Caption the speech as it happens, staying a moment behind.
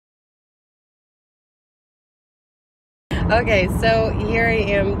Okay, so here I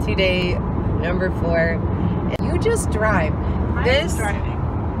am today, number 4. And you just drive. I'm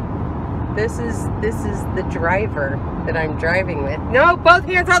driving. This is the driver that I'm driving with. No, both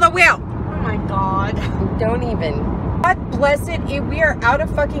hands on the wheel. Oh my god. Don't even. God bless it. We are out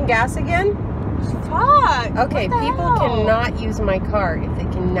of fucking gas again. Fuck. Okay, people cannot use my car if they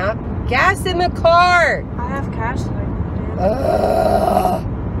cannot put gas in the car. I have cash that I can put in. Ugh.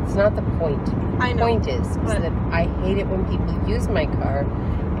 It's not the point. I know. The point is that I hate it when people use my car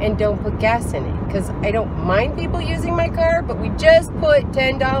and don't put gas in it. Because I don't mind people using my car, but we just put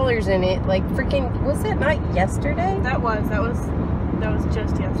 $10 in it. Like freaking, was that not yesterday? That was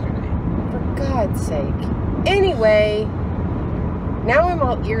just yesterday. For God's sake. Anyway, now I'm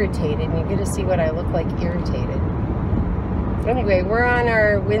all irritated and you get to see what I look like irritated. Anyway, we're on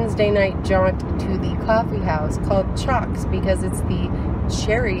our Wednesday night jaunt to the coffee house called Chalks because it's the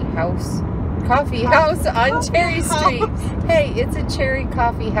Cherry House Coffee House on Cherry Street. Hey, it's a Cherry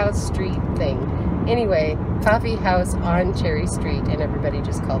Coffee House Street thing. Anyway, coffee house on Cherry Street, and everybody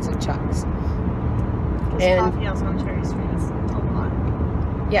just calls it Chalks. And coffee house on Cherry Street is a lot.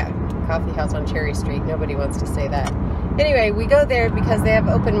 Yeah, coffee house on Cherry Street. Nobody wants to say that. Anyway, we go there because they have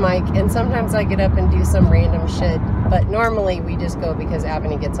open mic, and sometimes I get up and do some random shit, but normally we just go because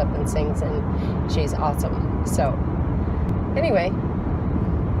Abney gets up and sings, and she's awesome. So, anyway,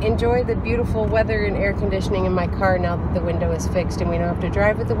 enjoy the beautiful weather and air conditioning in my car now that the window is fixed and we don't have to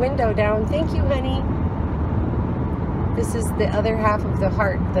drive with the window down. Thank you, honey. This is the other half of the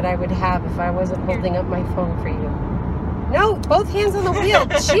heart that I would have if I wasn't holding up my phone for you. No, both hands on the wheel.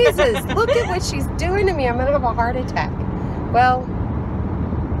 Jesus, look at what she's doing to me. I'm going to have a heart attack. Well,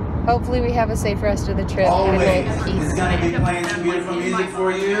 hopefully we have a safe rest of the trip. Always is going to be playing some beautiful music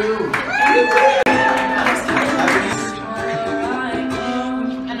for you.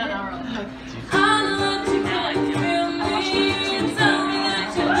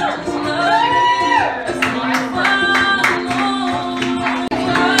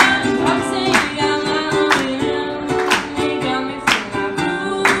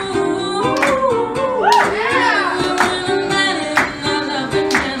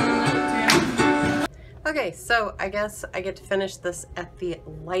 Okay, so I guess I get to finish this at the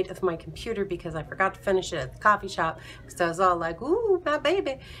light of my computer because I forgot to finish it at the coffee shop because I was all like, ooh, my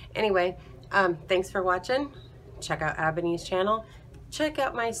baby. Anyway, thanks for watching. Check out Abney's channel. Check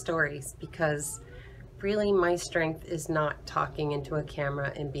out my stories because really my strength is not talking into a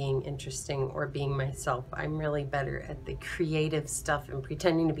camera and being interesting or being myself. I'm really better at the creative stuff and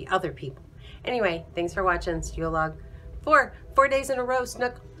pretending to be other people. Anyway, thanks for watching. It's Ulog. 4 days in a row,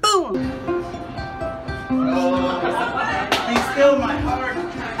 snook, boom! Oh, be still my heart.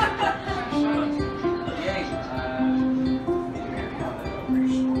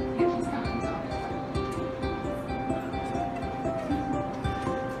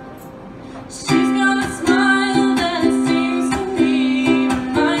 She's got a smile that seems to me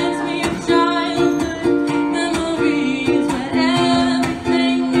reminds me of childhood memories where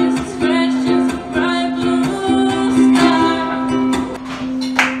everything is as fresh as a bright blue sky.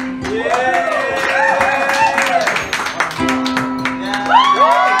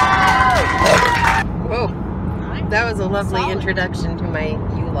 Whoa, that was a lovely introduction to my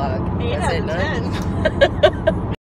Ulog. 8 Was out it of not? 10.